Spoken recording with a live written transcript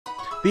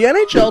The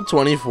NHL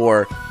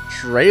 24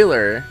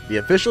 trailer, the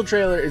official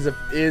trailer,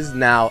 is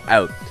now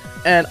out,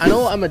 and I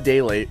know I'm a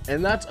day late,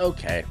 and that's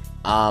okay.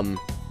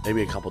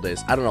 Maybe a couple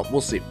days. I don't know.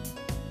 We'll see.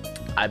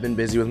 I've been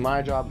busy with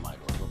my job.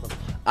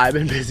 And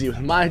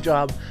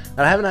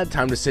I haven't had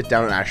time to sit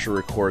down and actually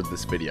record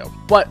this video.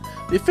 But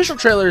the official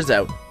trailer is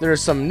out. There are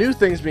some new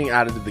things being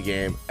added to the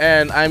game,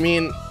 and I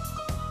mean,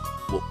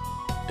 well,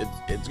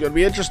 it's gonna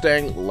be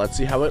interesting. Let's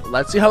see how it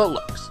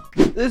looks.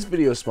 This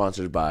video is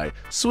sponsored by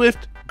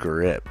Swift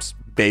Grips.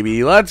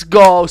 Baby, let's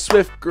go,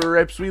 Swift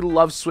Grips. We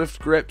love Swift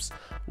Grips.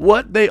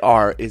 What they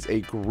are is a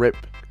grip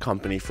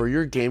company for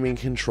your gaming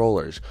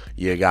controllers.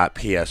 You got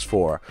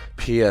PS4,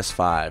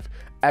 PS5,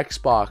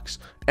 Xbox,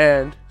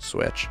 and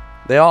Switch.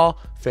 They all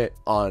fit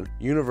on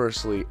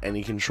universally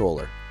any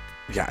controller.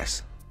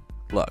 Guys,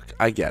 look,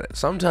 I get it.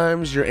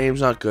 Sometimes your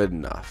aim's not good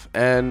enough,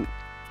 and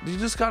you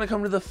just gotta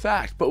come to the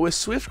fact. But with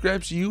Swift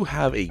Grips, you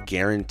have a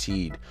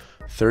guaranteed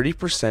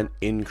 30%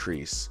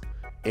 increase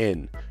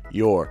in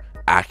your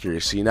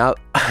accuracy. Now,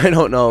 I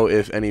don't know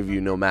if any of you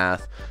know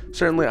math.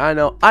 Certainly I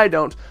know I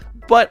don't,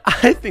 but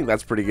I think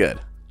that's pretty good.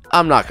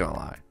 I'm not gonna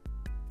lie.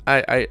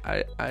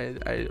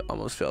 I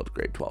almost failed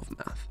grade 12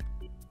 math.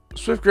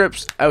 Swift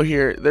Grips out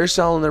here, they're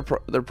selling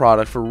their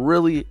product for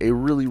a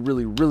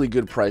really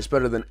good price,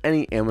 better than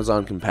any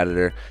Amazon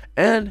competitor.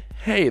 And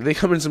hey, they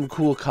come in some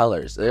cool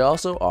colors. They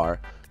also are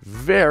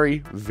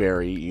very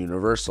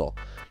universal.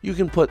 You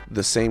can put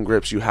the same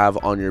grips you have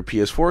on your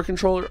PS4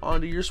 controller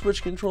onto your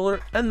Switch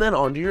controller and then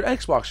onto your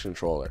Xbox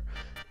controller.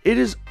 It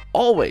is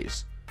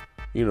always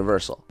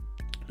universal.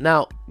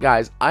 Now,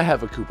 guys, I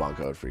have a coupon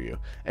code for you,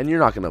 and you're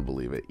not going to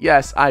believe it.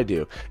 Yes, I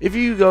do. If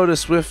you go to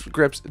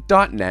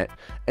swiftgrips.net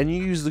and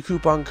you use the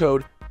coupon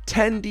code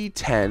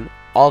TENDIE10,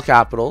 all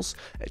capitals,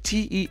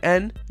 TENDIE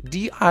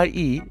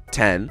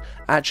 10,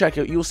 at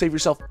checkout, you will save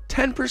yourself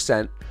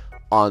 10%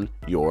 on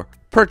your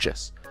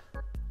purchase.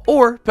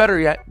 Or, better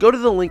yet, go to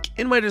the link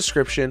in my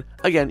description.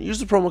 Again, use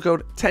the promo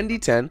code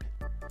TENDIE10,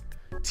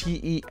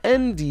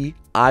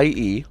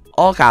 TENDIE,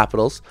 all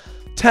capitals,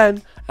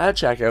 10 at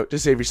checkout to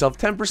save yourself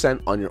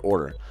 10% on your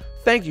order.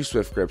 Thank you,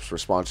 Swift Grips, for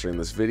sponsoring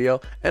this video,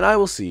 and I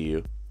will see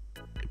you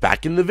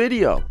back in the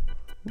video.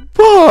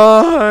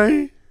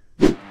 Bye!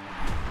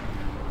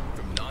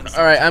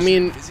 Alright, I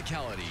mean...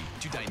 physicality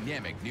to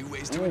dynamic new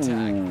ways to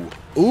attack.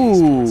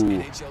 Ooh.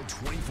 NHL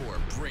 24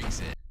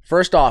 brings it.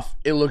 First off,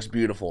 it looks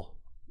beautiful.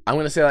 I'm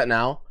going to say that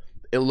now.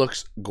 It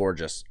looks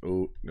gorgeous.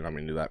 Ooh, you're not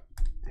going to do that.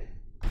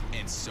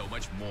 And so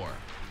much more.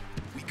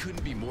 We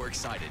couldn't be more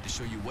excited to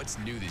show you what's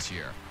new this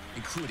year,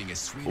 including a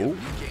suite of new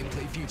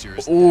gameplay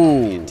features,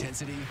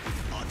 intensity,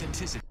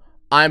 authenticity.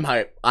 I'm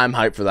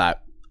hyped for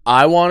that.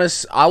 I want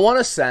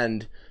to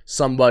send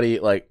somebody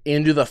like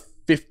into the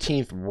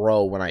 15th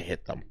row when I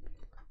hit them.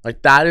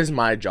 Like, that is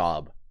my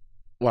job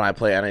when I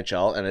play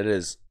NHL, and it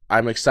is.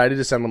 I'm excited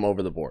to send them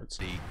over the boards.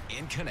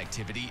 And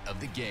connectivity of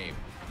the game.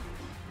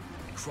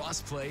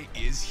 Crossplay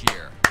is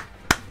here.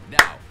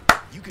 Now,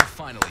 you can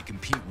finally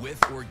compete with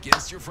or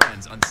against your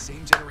friends on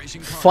same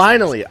generation consoles.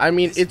 Finally, I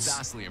mean,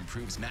 it's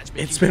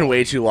been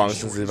way too long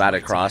since they've had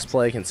a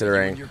crossplay,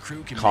 considering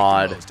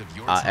COD,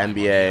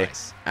 NBA,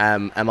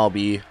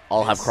 MLB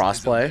all have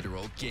crossplay.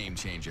 Game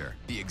changer.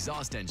 The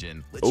exhaust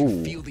engine lets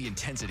you feel the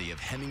intensity of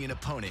hemming an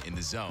opponent in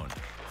the zone,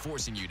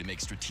 forcing you to make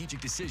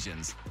strategic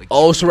decisions. Like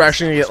so we're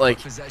actually gonna get like,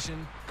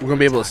 we're gonna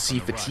be able to see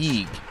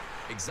fatigue.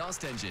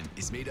 Exhaust engine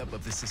is made up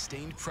of the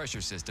sustained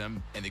pressure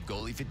system and the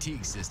goalie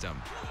fatigue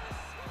system.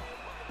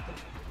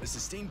 The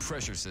sustained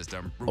pressure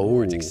system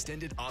rewards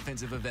extended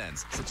offensive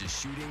events such as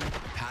shooting,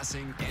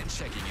 passing, and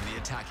checking in the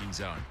attacking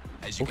zone.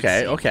 As you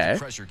can see with the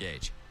pressure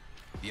gauge,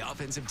 the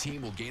offensive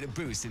team will gain a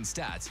boost in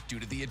stats due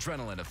to the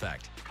adrenaline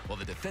effect, while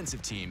the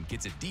defensive team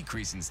gets a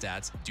decrease in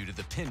stats due to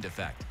the pinned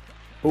effect.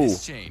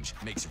 This change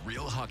makes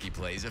real hockey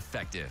plays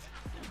effective.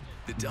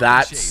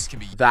 That's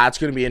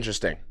going to be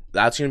interesting.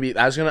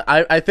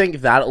 I think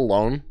that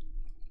alone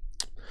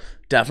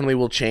definitely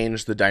will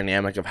change the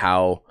dynamic of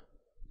how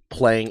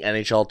playing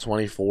NHL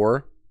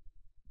 24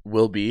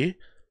 will be.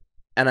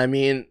 And I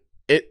mean,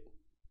 it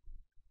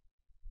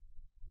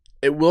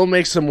will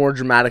make some more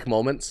dramatic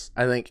moments,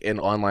 I think, in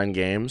online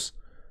games.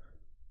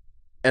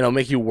 And it'll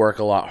make you work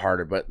a lot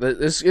harder, but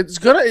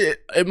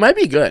it might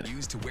be good.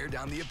 Used to wear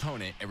down the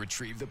opponent and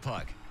retrieve the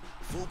puck.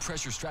 Full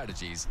pressure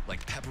strategies,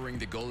 like peppering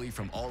the goalie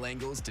from all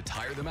angles to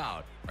tire them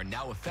out, are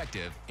now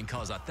effective and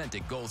cause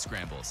authentic goal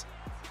scrambles.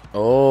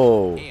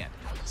 And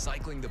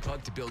cycling the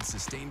puck to build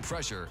sustained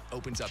pressure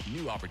opens up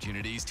new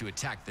opportunities to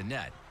attack the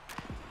net.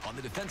 On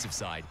the defensive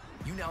side,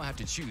 you now have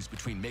to choose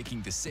between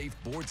making the safe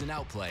boards and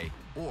outplay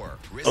or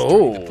risk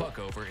turning the puck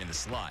over in the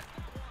slot.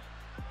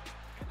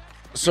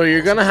 So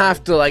you're gonna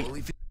have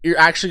to you're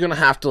actually gonna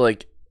have to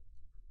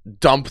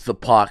dump the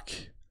puck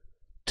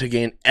to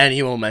gain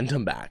any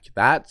momentum back.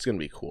 That's gonna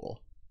be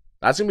cool.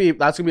 That's gonna be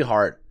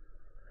hard.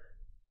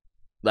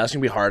 That's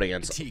gonna be hard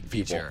against people.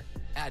 Feature,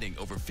 adding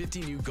over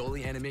 50 new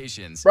goalie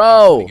animations,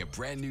 including a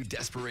brand new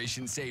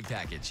desperation save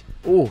package.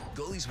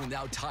 Goalies will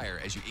now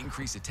tire as you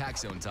increase attack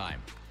zone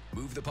time,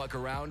 move the puck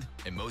around,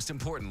 and most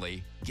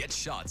importantly, get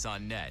shots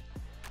on net.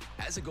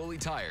 As a goalie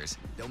tires,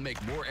 they'll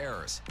make more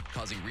errors,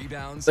 causing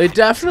rebounds. They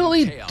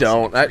definitely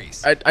don't.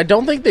 I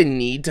don't think they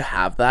need to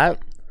have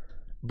that,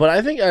 but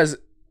I think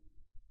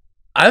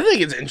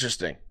it's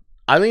interesting.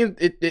 I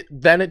think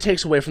then it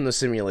takes away from the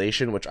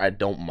simulation, which I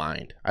don't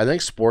mind. I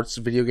think sports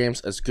video games,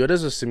 as good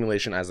as a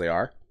simulation as they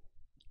are,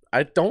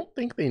 I don't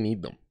think they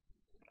need them.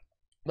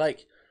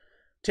 Like,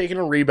 taking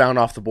a rebound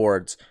off the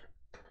boards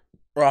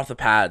or off the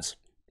pads,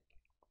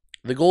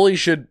 the goalie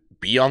should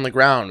be on the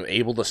ground,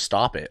 able to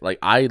stop it. Like,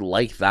 I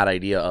like that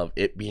idea of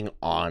it being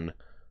on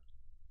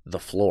the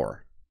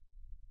floor.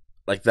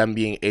 Like, them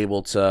being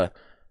able to,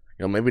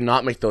 maybe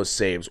not make those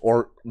saves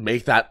or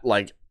make that,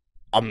 like,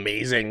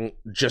 amazing,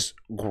 just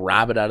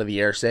grab it out of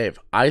the air save.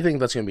 I think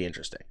that's going to be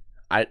interesting.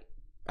 I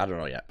don't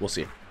know yet. We'll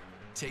see.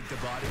 Take the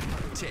body,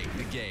 take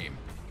the game.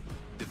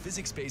 The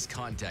physics-based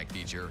contact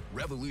feature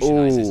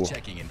revolutionizes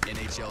checking in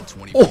NHL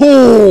 24,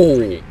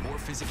 bringing more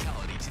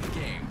physicality to the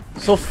game.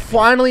 So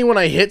finally, when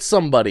I hit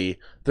somebody,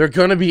 they're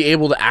going to be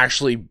able to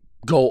actually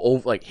go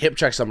over, like, hip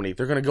check somebody.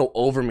 They're going to go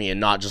over me and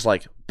not just,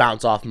 like,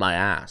 bounce off my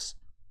ass.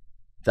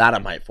 That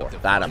I'm hyped for.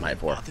 That I'm hyped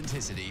for.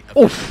 Authenticity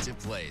of defensive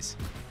plays.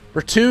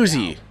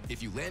 Bertuzzi.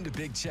 If you land a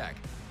big check,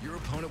 your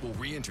opponent will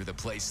re-enter the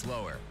play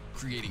slower,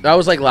 creating that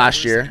was like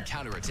last year.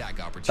 Counterattack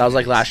opportunities. That was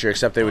like last year,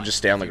 except they would just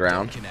stay on the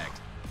ground.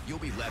 You'll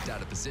be left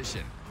out of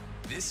position.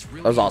 This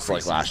really that was also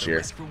like last year.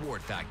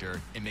 Risk-reward factor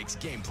and makes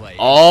gameplay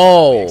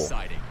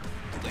exciting.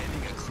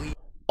 Landing a clean.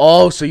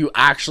 Oh, so you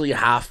actually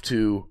have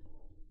to,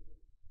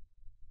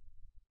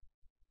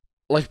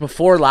 like,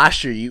 before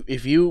last year,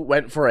 if you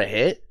went for a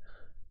hit,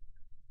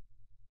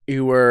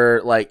 you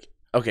were like,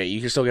 okay, you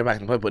can still get back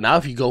in the play, but now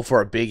if you go for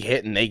a big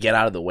hit and they get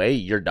out of the way,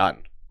 you're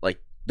done.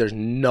 Like, there's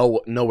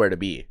nowhere to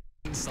be.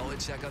 Solid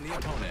check on the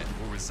opponent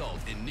will result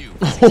in new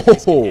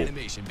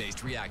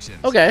animation-based reactions.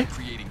 Okay.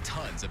 Creating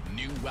tons of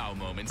new wow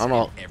moments I don't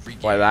know in every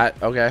game. why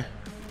that. Okay.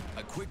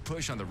 A quick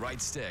push on the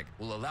right stick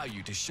will allow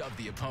you to shove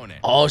the opponent.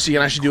 Oh, so you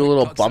can actually do a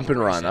little bump and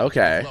run.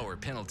 Okay. Lower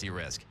penalty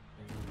risk.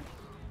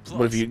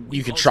 What if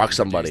you could truck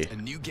somebody? A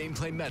new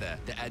gameplay meta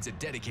that adds a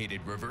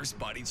dedicated reverse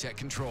body check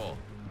control.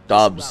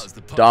 Dubs.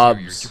 To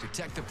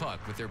protect the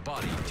puck with their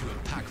body to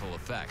impactful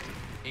effect.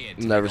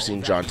 And never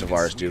seen John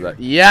Tavares do that.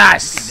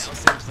 Yes! You can now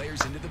send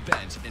players into the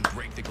bench and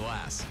break the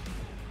glass.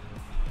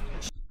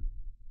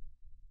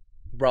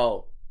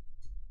 Bro,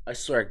 I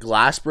swear,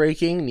 glass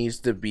breaking needs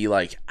to be,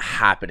 like,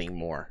 happening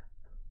more.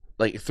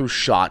 Like, through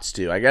shots,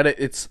 too. I get it.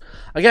 It's,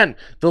 again,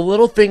 the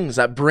little things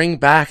that bring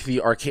back the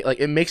arcade. Like,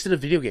 it makes it a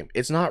video game.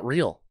 It's not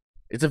real.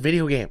 It's a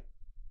video game.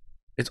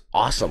 It's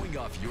awesome. Showing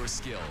off your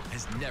skill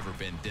has never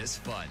been this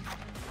fun.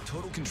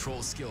 Total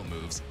Control skill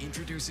moves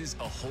introduces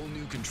a whole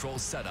new control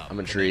setup. I'm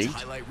intrigued.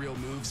 Highlight reel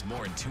moves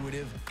more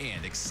intuitive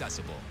and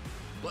accessible.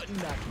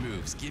 Button-backed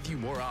moves give you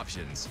more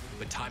options,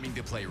 but timing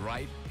the play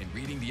right and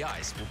reading the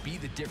ice will be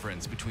the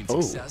difference between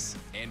success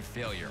and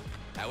failure.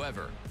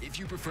 However, if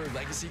you prefer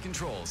legacy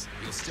controls,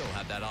 you'll still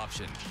have that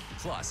option.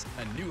 Plus,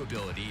 a new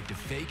ability to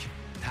fake,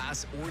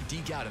 pass, or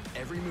deke out of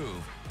every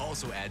move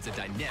also adds a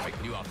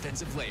dynamic new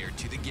offensive layer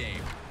to the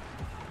game.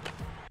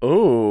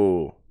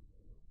 Oh.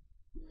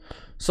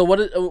 So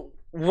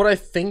what I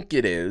think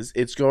it is,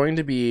 it's going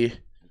to be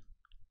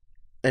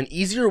an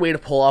easier way to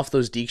pull off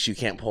those dekes you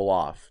can't pull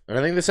off. And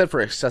I think they said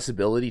for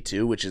accessibility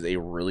too, which is a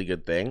really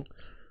good thing.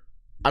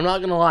 I'm not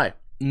going to lie.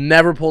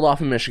 Never pulled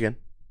off in Michigan.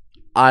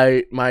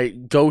 My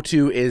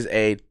go-to is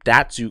a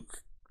Datsuk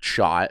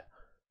shot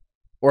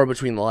or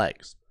between the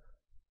legs.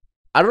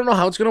 I don't know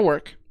how it's going to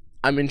work.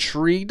 I'm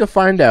intrigued to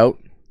find out.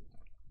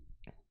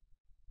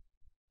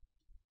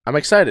 I'm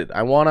excited.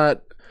 I want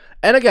to...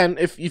 And again,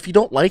 if you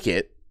don't like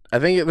it, I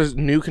think there's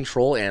new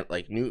control and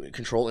new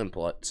control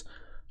inputs.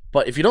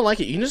 But if you don't like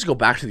it, you can just go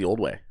back to the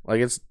old way.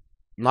 Like, it's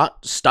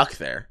not stuck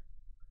there.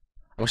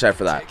 I'm excited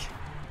for that. Tick,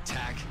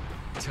 tack,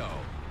 toe.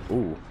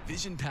 Ooh.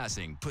 Vision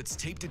passing puts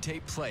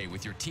tape-to-tape play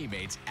with your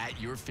teammates at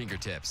your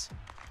fingertips,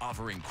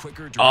 offering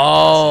quicker direct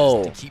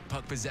passes to keep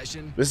puck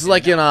possession. This is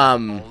like in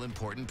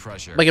all-important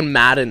pressure. like in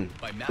Madden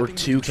or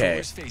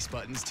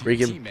 2K, where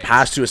you can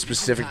pass to a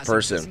specific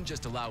person. Doesn't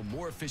just allow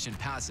more efficient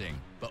passing,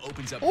 but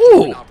opens up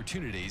different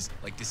opportunities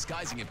like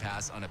disguising a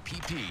pass on a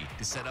PP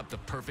to set up the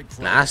perfect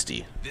play.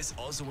 Nasty. This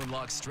also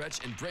unlocks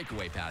stretch and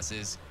breakaway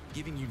passes,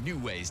 giving you new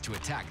ways to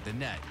attack the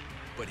net.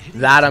 But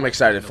that I'm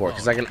excited for,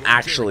 because I can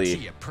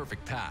actually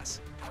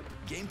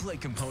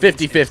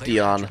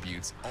 50-50 on.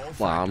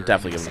 Well, I'm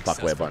definitely giving the puck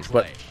away a bunch,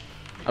 but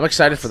I'm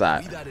excited for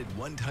that. We've added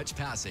one-touch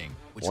passing,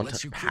 which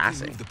lets you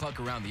quickly move the puck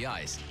around the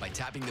ice by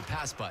tapping the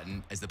pass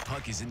button as the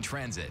puck is in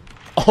transit.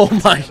 Oh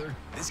my!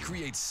 This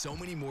creates so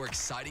many more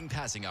exciting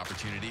passing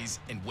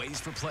opportunities and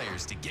ways for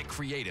players to get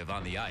creative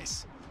on the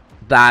ice.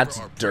 That's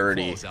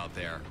dirty. Out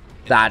there,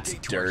 that's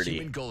dirty.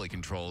 Human goalie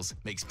controls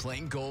makes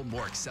playing goal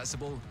more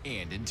accessible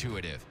and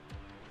intuitive.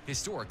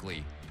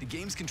 Historically, the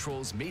game's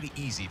controls made it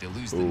easy to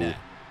lose the net,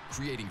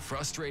 creating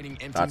frustrating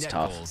empty net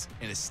goals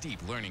and a steep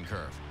learning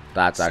curve.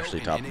 That's actually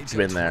tough. It's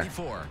been there.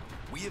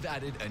 We have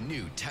added a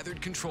new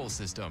tethered control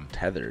system.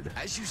 Tethered.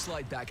 As you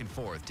slide back and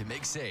forth to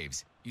make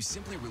saves, You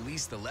simply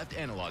release the left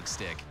analog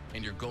stick,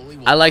 and your goalie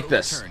will I like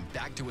this. return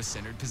back to a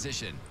centered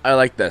position. I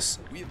like this.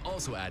 We have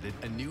also added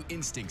a new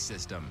instinct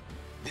system.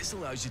 This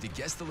allows you to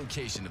guess the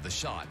location of the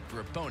shot for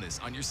a bonus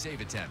on your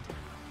save attempt.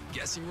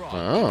 Guessing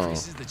wrong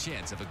increases the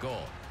chance of a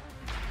goal.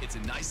 It's a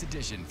nice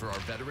addition for our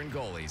veteran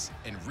goalies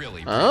and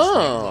really brings new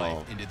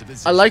life into the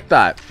position. I like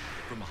that.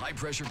 From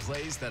high-pressure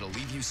plays that'll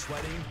leave you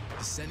sweating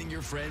to sending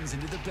your friends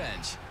into the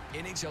bench,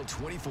 NHL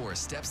 24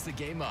 steps the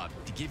game up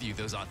to give you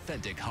those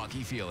authentic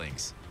hockey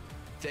feelings.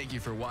 Thank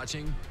you for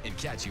watching, and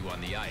catch you on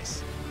the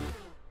ice.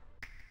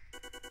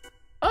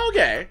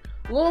 Okay,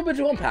 a little bit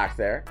to unpack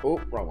there.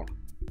 Oh, wrong one.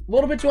 A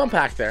little bit to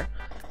unpack there.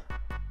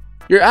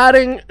 You're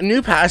adding a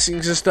new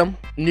passing system,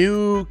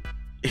 new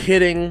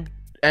hitting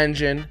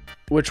engine,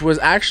 which was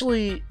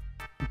actually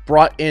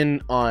brought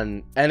in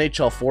on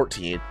NHL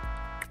 14,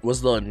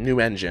 was the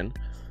new engine.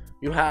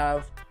 You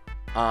have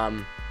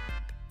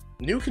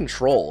new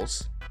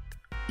controls.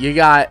 You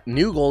got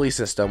new goalie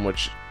system,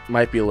 which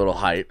might be a little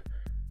hype.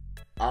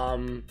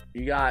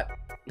 You got,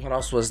 what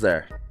else was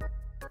there?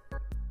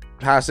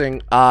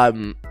 Passing,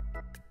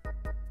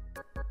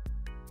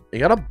 you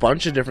got a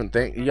bunch of different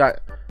things. You got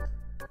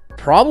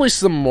probably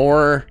some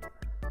more,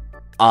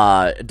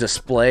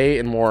 display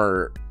and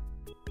more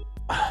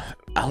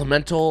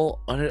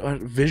elemental,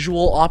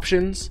 visual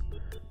options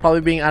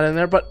probably being added in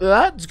there, but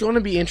that's going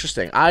to be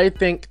interesting. I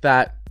think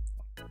that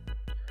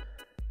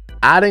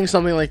adding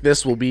something like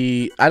this will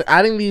be,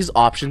 adding these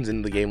options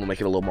into the game will make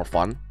it a little more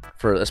fun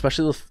for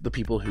especially the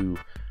people who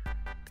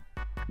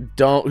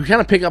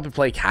kind of pick up and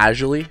play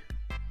casually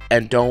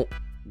and don't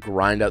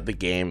grind out the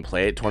game,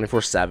 play it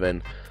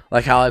 24/7,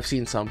 like how I've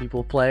seen some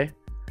people play,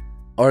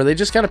 or they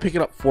just kind of pick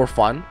it up for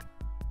fun,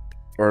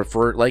 or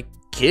for like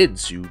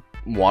kids who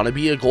want to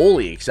be a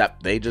goalie,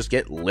 except they just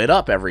get lit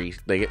up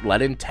they get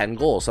let in 10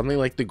 goals. Something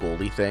like the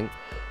goalie thing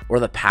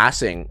or the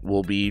passing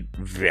will be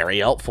very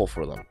helpful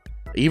for them.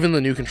 Even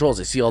the new controls,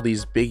 I see all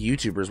these big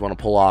YouTubers want to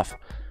pull off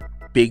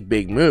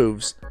big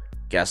moves.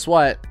 Guess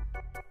what?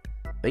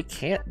 They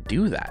can't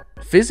do that.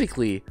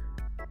 Physically,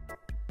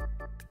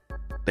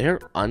 they're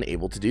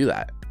unable to do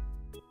that.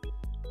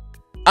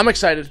 I'm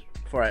excited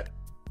for it.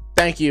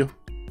 Thank you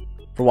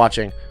for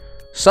watching.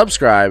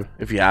 Subscribe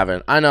if you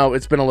haven't. I know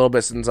it's been a little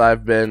bit since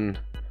I've been,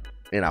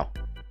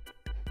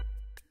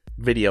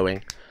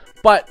 videoing.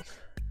 But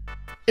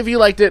if you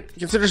liked it,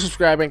 consider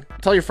subscribing,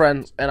 tell your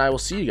friends, and I will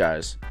see you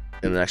guys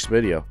in the next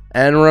video.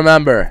 And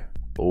remember,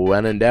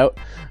 when in doubt,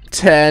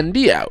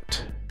 Tendie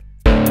out.